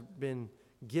has been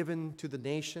given to the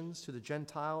nations, to the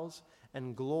Gentiles,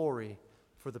 and glory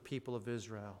for the people of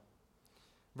Israel.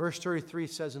 Verse 33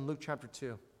 says in Luke chapter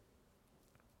 2,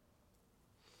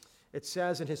 it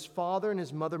says, and his father and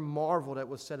his mother marveled at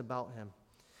what was said about him.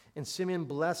 And Simeon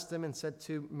blessed them and said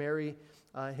to Mary,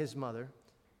 his mother,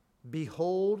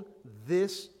 behold,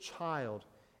 this child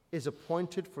is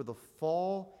appointed for the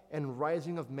fall and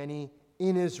rising of many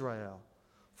in Israel,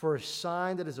 for a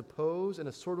sign that is opposed, and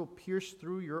a sword will pierce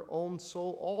through your own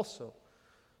soul also,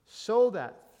 so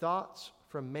that thoughts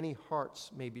from many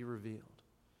hearts may be revealed.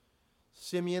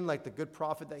 Simeon, like the good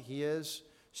prophet that he is,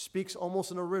 speaks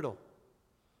almost in a riddle,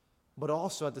 but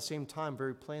also at the same time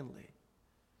very plainly.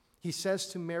 He says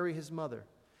to Mary, his mother,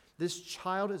 this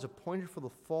child is appointed for the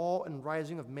fall and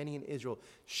rising of many in Israel,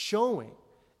 showing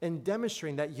and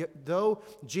demonstrating that though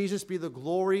Jesus be the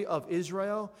glory of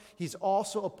Israel, he's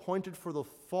also appointed for the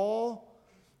fall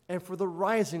and for the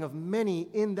rising of many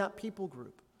in that people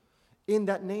group, in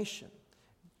that nation.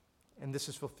 And this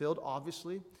is fulfilled,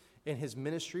 obviously, in his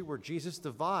ministry where Jesus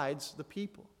divides the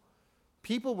people.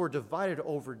 People were divided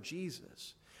over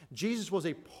Jesus. Jesus was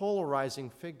a polarizing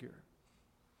figure.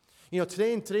 You know,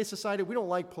 today in today's society, we don't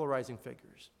like polarizing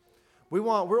figures. We're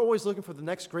always looking for the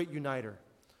next great uniter.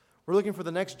 We're looking for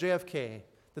the next JFK,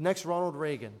 the next Ronald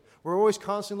Reagan. We're always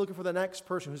constantly looking for the next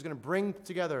person who's going to bring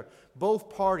together both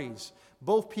parties,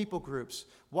 both people groups,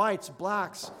 whites,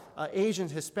 blacks,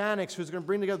 Asians, Hispanics, who's going to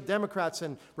bring together Democrats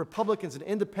and Republicans and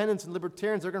independents and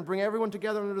libertarians. They're going to bring everyone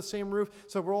together under the same roof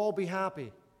so we'll all be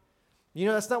happy. You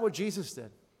know, that's not what Jesus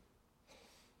did.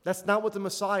 That's not what the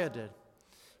Messiah did.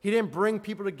 He didn't bring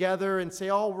people together and say,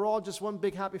 oh, we're all just one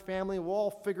big happy family. We'll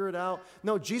all figure it out.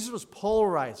 No, Jesus was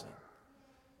polarizing.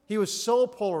 He was so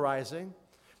polarizing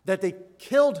that they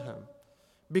killed him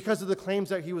because of the claims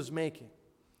that he was making.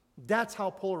 That's how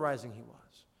polarizing he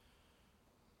was.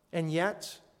 And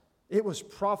yet, it was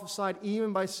prophesied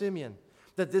even by Simeon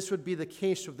that this would be the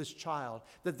case with this child,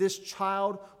 that this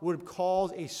child would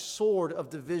cause a sword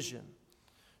of division.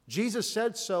 Jesus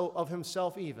said so of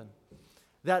himself even,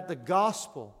 that the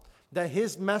gospel, that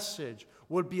his message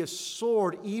would be a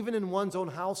sword even in one's own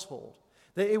household,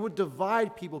 that it would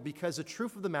divide people because the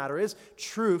truth of the matter is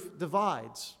truth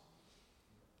divides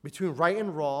between right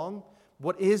and wrong,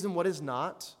 what is and what is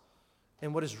not,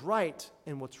 and what is right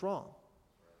and what's wrong.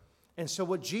 And so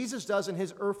what Jesus does in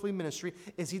his earthly ministry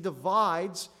is he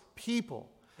divides people.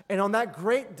 And on that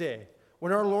great day,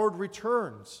 when our Lord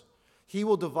returns, he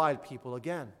will divide people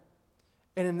again.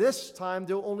 And in this time,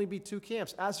 there will only be two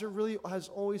camps, as there really has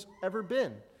always ever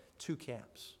been two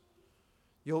camps.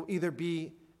 You'll either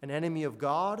be an enemy of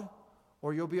God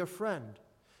or you'll be a friend.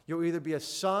 You'll either be a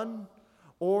son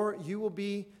or you will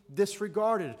be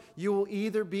disregarded. You will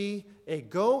either be a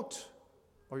goat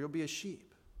or you'll be a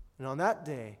sheep. And on that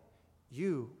day,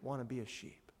 you want to be a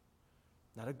sheep,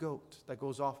 not a goat that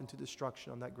goes off into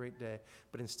destruction on that great day,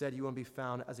 but instead you want to be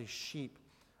found as a sheep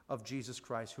of Jesus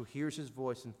Christ who hears his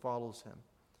voice and follows him.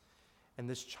 And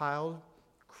this child,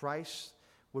 Christ,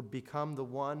 would become the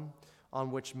one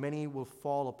on which many will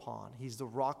fall upon. He's the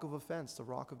rock of offense, the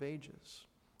rock of ages.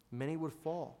 Many would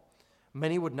fall.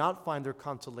 Many would not find their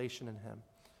consolation in him.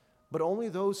 But only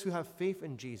those who have faith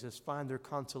in Jesus find their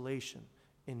consolation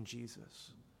in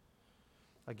Jesus.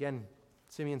 Again,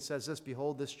 Simeon says this,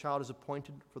 "Behold, this child is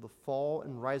appointed for the fall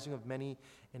and rising of many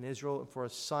in Israel and for a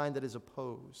sign that is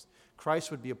opposed."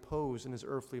 Christ would be opposed in his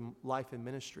earthly life and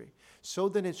ministry. So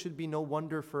then it should be no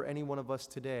wonder for any one of us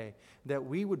today that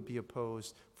we would be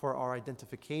opposed for our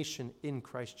identification in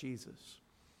Christ Jesus,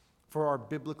 for our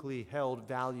biblically held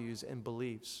values and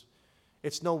beliefs.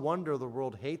 It's no wonder the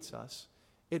world hates us.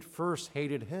 It first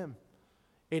hated him.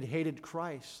 It hated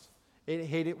Christ. It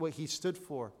hated what he stood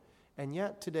for. And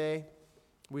yet today,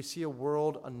 we see a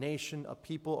world, a nation, a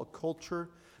people, a culture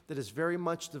that is very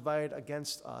much divided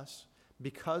against us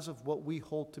because of what we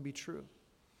hold to be true.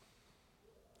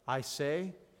 I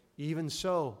say, even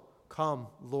so, come,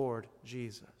 Lord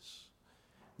Jesus.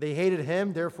 They hated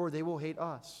him, therefore they will hate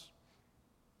us.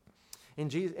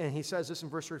 And he says this in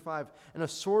verse 35, "And a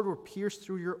sword will pierce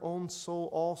through your own soul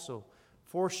also,"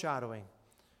 foreshadowing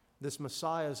this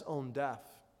Messiah's own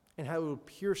death, and how it would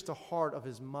pierce the heart of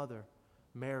his mother,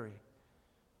 Mary.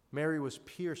 Mary was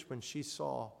pierced when she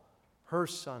saw her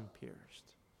son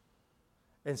pierced.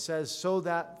 And says, "So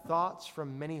that thoughts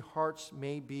from many hearts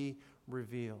may be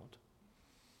revealed."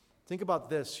 Think about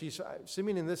this.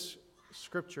 Simeon in this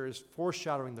scripture is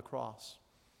foreshadowing the cross.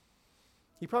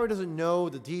 He probably doesn't know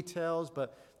the details,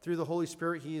 but through the Holy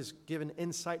Spirit, he is given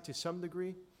insight to some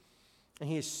degree. And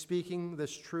he is speaking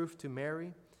this truth to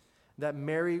Mary, that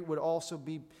Mary would also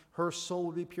be, her soul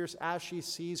would be pierced as she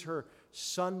sees her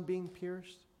son being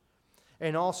pierced.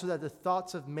 And also that the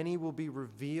thoughts of many will be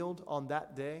revealed on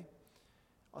that day.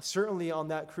 Certainly on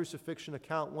that crucifixion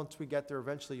account, once we get there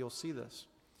eventually, you'll see this.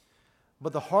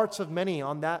 But the hearts of many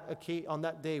on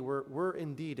that day were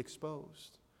indeed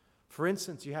exposed. For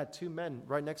instance, you had two men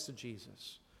right next to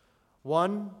Jesus.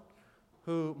 One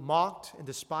who mocked and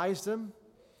despised him,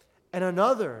 and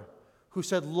another who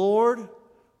said, "Lord,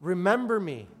 remember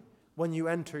me when you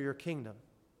enter your kingdom."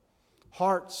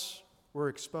 Hearts were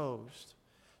exposed.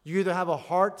 You either have a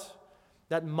heart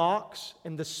that mocks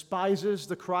and despises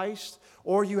the Christ,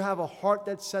 or you have a heart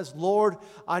that says, "Lord,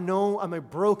 I know I'm a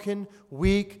broken,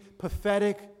 weak,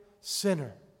 pathetic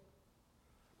sinner.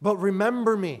 But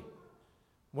remember me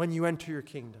when you enter your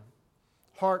kingdom."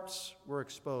 Hearts were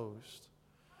exposed.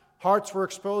 Hearts were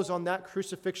exposed on that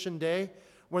crucifixion day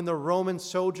when the Roman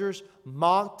soldiers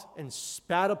mocked and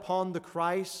spat upon the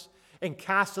Christ and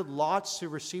casted lots to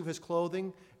receive his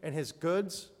clothing and his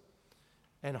goods.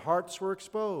 And hearts were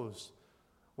exposed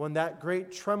when that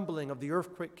great trembling of the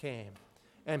earthquake came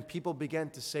and people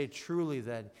began to say truly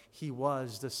that he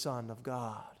was the Son of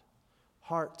God.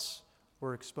 Hearts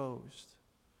were exposed.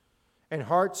 And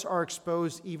hearts are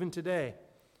exposed even today.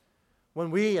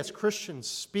 When we as Christians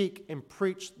speak and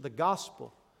preach the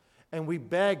gospel, and we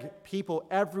beg people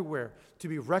everywhere to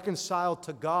be reconciled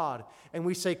to God, and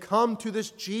we say, "Come to this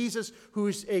Jesus who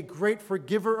is a great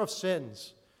forgiver of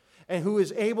sins, and who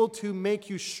is able to make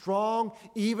you strong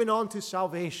even unto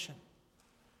salvation."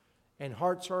 And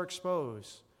hearts are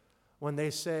exposed when they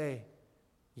say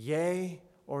yea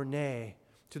or nay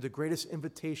to the greatest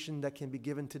invitation that can be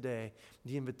given today,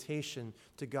 the invitation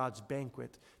to God's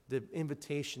banquet, the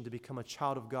invitation to become a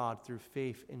child of God through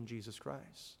faith in Jesus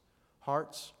Christ.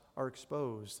 Hearts are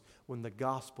exposed when the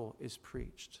gospel is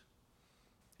preached.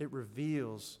 It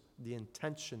reveals the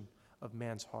intention of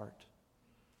man's heart.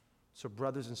 So,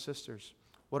 brothers and sisters,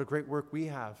 what a great work we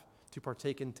have to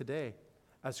partake in today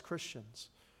as Christians,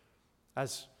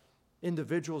 as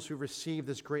individuals who receive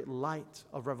this great light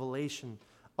of revelation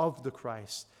of the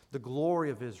Christ, the glory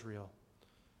of Israel.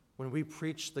 When we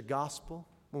preach the gospel,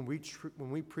 when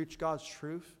we preach God's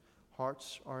truth,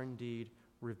 hearts are indeed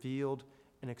revealed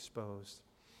and exposed.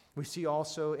 We see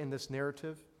also in this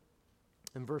narrative,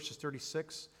 in verses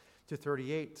 36 to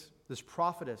 38, this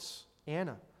prophetess,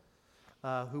 Anna,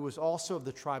 who was also of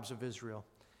the tribes of Israel.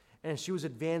 And she was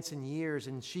advanced in years,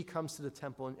 and she comes to the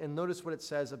temple. And notice what it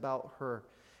says about her.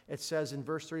 It says in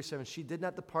verse 37, she did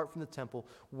not depart from the temple,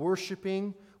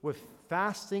 worshiping with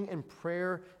fasting and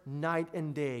prayer night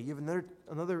and day. You have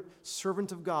another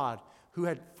servant of God who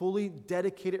had fully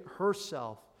dedicated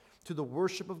herself to the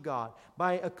worship of God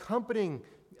by accompanying,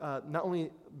 not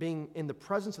only being in the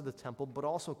presence of the temple, but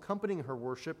also accompanying her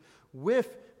worship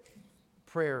with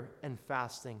prayer and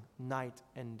fasting night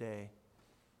and day.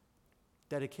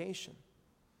 Dedication.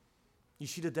 You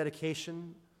see the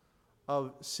dedication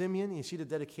of Simeon, you see the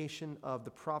dedication of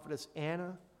the prophetess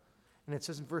Anna. And it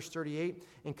says in verse 38,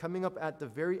 and coming up at the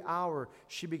very hour,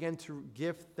 she began to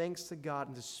give thanks to God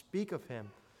and to speak of him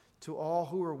to all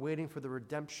who were waiting for the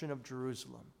redemption of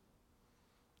Jerusalem.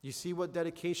 You see what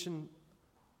dedication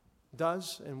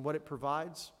does and what it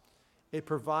provides? It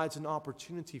provides an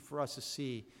opportunity for us to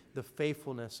see the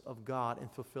faithfulness of God in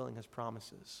fulfilling his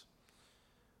promises.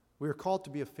 We are called to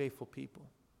be a faithful people.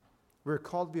 We are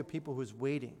called to be a people who is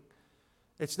waiting.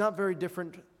 It's not very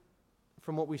different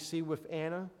from what we see with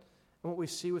Anna and what we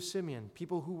see with Simeon.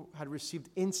 People who had received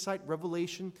insight,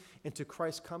 revelation into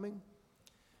Christ's coming,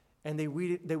 and they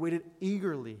waited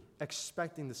eagerly,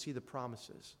 expecting to see the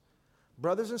promises.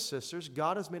 Brothers and sisters,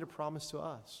 God has made a promise to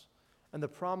us. And the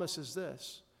promise is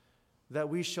this, that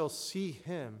we shall see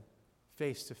him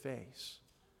face to face.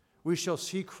 We shall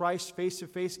see Christ face to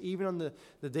face even on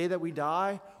the day that we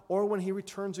die or when he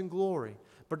returns in glory.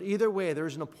 But either way, there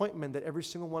is an appointment that every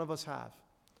single one of us have.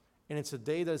 And it's a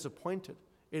day that is appointed.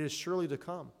 It is surely to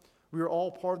come. We are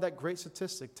all part of that great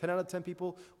statistic. 10 out of 10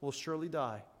 people will surely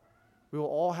die. We will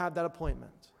all have that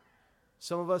appointment.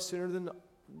 Some of us sooner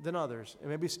than others, and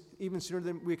maybe even sooner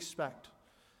than we expect.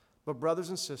 But brothers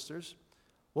and sisters,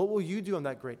 what will you do on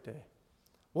that great day?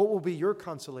 What will be your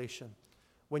consolation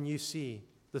when you see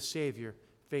the Savior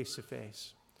face to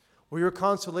face? Will your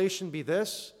consolation be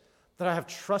this, that I have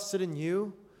trusted in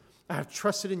you? I have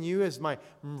trusted in you as my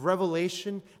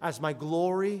revelation, as my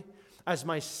glory, as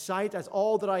my sight, as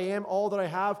all that I am, all that I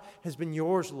have has been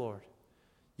yours, Lord.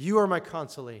 You are my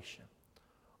consolation.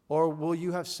 Or will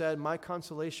you have said, my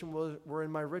consolation were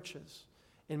in my riches,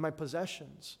 in my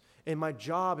possessions, in my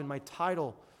job, in my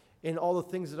title, in all the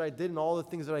things that I did and all the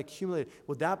things that I accumulated?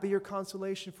 Would that be your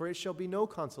consolation? For it shall be no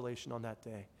consolation on that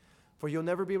day, for you'll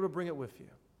never be able to bring it with you.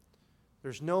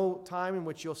 There's no time in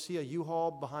which you'll see a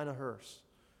U-Haul behind a hearse.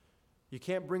 You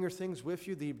can't bring your things with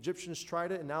you. The Egyptians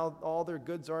tried it, and now all their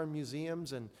goods are in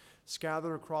museums and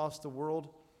scattered across the world.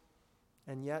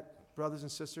 And yet, brothers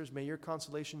and sisters, may your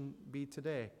consolation be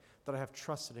today that I have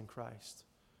trusted in Christ,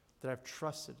 that I've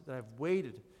trusted, that I've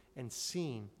waited and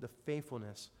seen the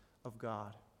faithfulness of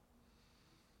God,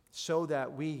 so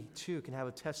that we too can have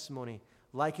a testimony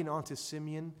likened unto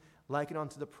Simeon, likened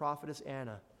unto the prophetess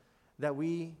Anna, that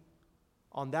we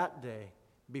on that day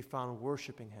be found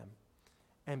worshiping him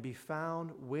and be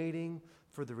found waiting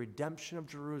for the redemption of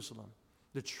Jerusalem,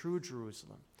 the true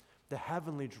Jerusalem, the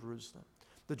heavenly Jerusalem,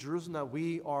 the Jerusalem that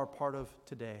we are a part of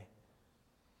today.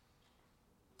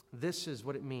 This is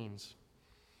what it means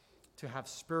to have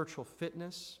spiritual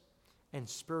fitness and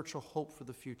spiritual hope for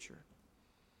the future.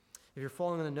 If you're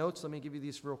following in the notes, let me give you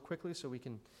these real quickly so we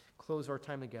can close our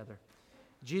time together.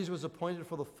 Jesus was appointed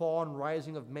for the fall and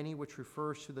rising of many, which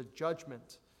refers to the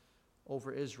judgment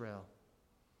over Israel.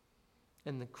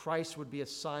 And the Christ would be a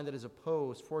sign that is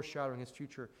opposed, foreshadowing his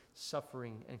future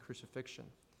suffering and crucifixion.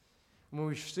 When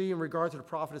we see in regard to the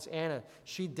prophetess Anna,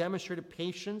 she demonstrated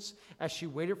patience as she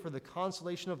waited for the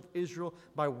consolation of Israel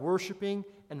by worshiping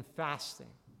and fasting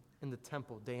in the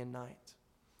temple day and night.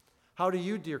 How do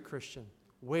you, dear Christian,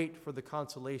 wait for the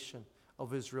consolation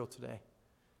of Israel today,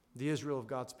 the Israel of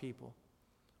God's people?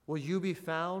 Will you be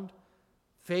found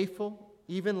faithful,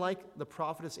 even like the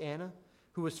prophetess Anna,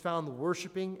 who was found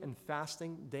worshiping and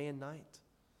fasting day and night?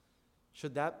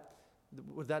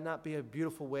 Would that not be a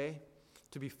beautiful way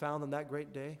to be found on that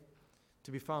great day?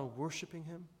 To be found worshiping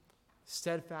him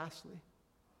steadfastly?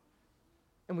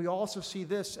 And we also see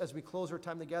this as we close our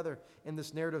time together in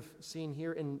this narrative scene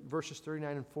here in verses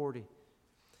 39 and 40.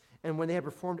 And when they had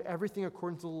performed everything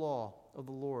according to the law of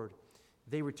the Lord,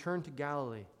 they returned to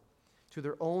Galilee, to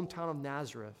their own town of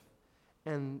Nazareth.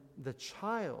 And the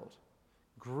child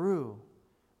grew,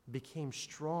 became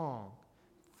strong,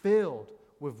 filled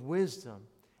with wisdom,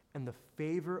 and the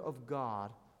favor of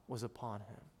God was upon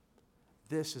him.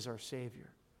 This is our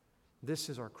Savior. This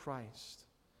is our Christ.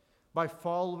 By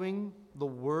following the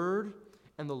word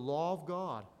and the law of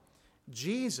God,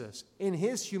 Jesus, in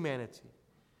his humanity,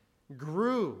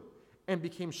 grew and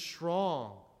became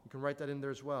strong. You can write that in there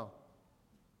as well.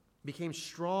 Became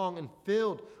strong and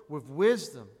filled with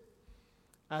wisdom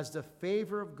as the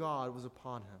favor of God was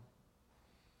upon him.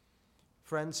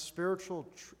 Friends, spiritual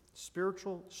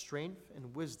strength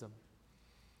and wisdom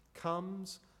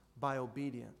comes by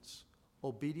obedience.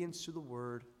 Obedience to the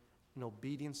word and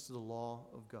obedience to the law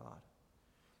of God.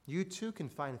 You too can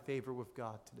find favor with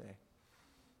God today.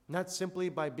 Not simply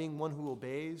by being one who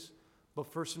obeys,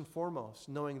 but first and foremost,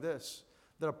 knowing this,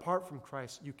 that apart from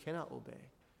Christ, you cannot obey.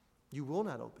 You will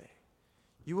not obey.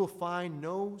 You will find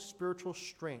no spiritual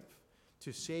strength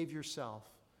to save yourself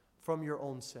from your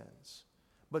own sins.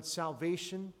 But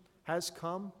salvation has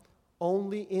come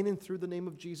only in and through the name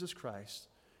of Jesus Christ,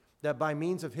 that by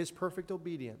means of his perfect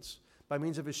obedience, by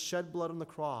means of his shed blood on the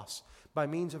cross, by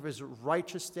means of his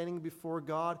righteous standing before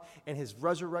God and his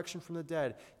resurrection from the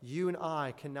dead, you and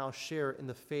I can now share in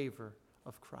the favor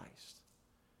of Christ.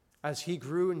 As he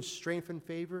grew in strength and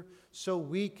favor, so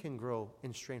we can grow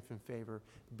in strength and favor,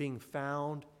 being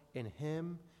found in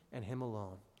him and him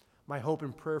alone. My hope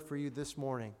and prayer for you this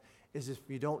morning is, if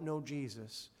you don't know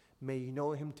Jesus, may you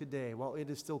know him today while it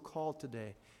is still called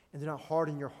today, and do not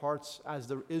harden your hearts as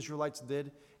the Israelites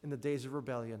did in the days of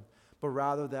rebellion, but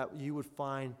rather that you would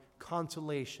find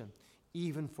consolation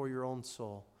even for your own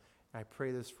soul. I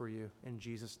pray this for you in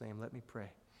Jesus' name. Let me pray.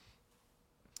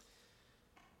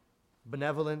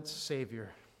 Benevolent Savior,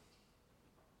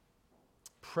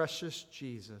 precious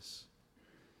Jesus,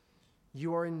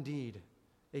 you are indeed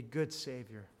a good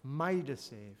Savior, mighty to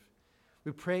save.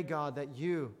 We pray, God, that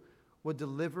you would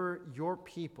deliver your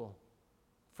people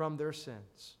from their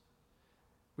sins.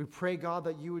 We pray, God,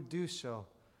 that you would do so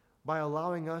by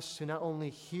allowing us to not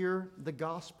only hear the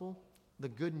gospel, the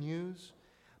good news,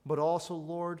 but also,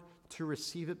 Lord, to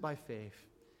receive it by faith,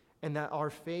 and that our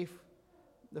faith,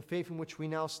 the faith in which we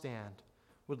now stand,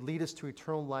 would lead us to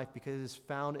eternal life because it is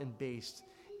found and based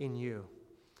in you.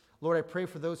 Lord, I pray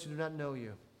for those who do not know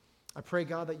you. I pray,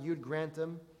 God, that you would grant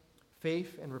them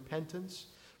faith and repentance,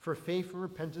 for faith and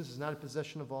repentance is not a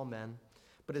possession of all men,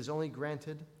 but is only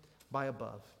granted by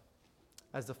above.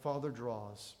 As the Father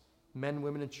draws men,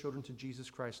 women, and children to Jesus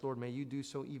Christ, Lord, may you do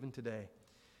so even today,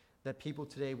 that people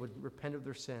today would repent of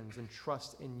their sins and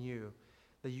trust in you,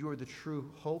 that you are the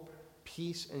true hope,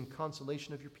 peace, and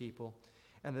consolation of your people,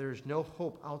 and there is no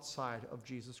hope outside of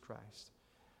Jesus Christ.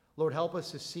 Lord, help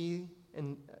us to see,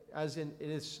 and as it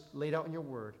is laid out in your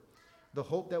word, the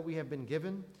hope that we have been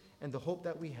given and the hope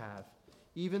that we have,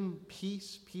 even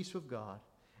peace with God,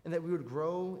 and that we would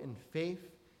grow in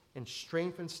faith and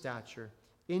strength and stature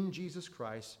in Jesus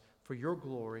Christ for your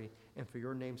glory and for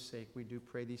your name's sake. We do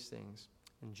pray these things.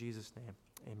 In Jesus' name,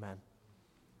 amen.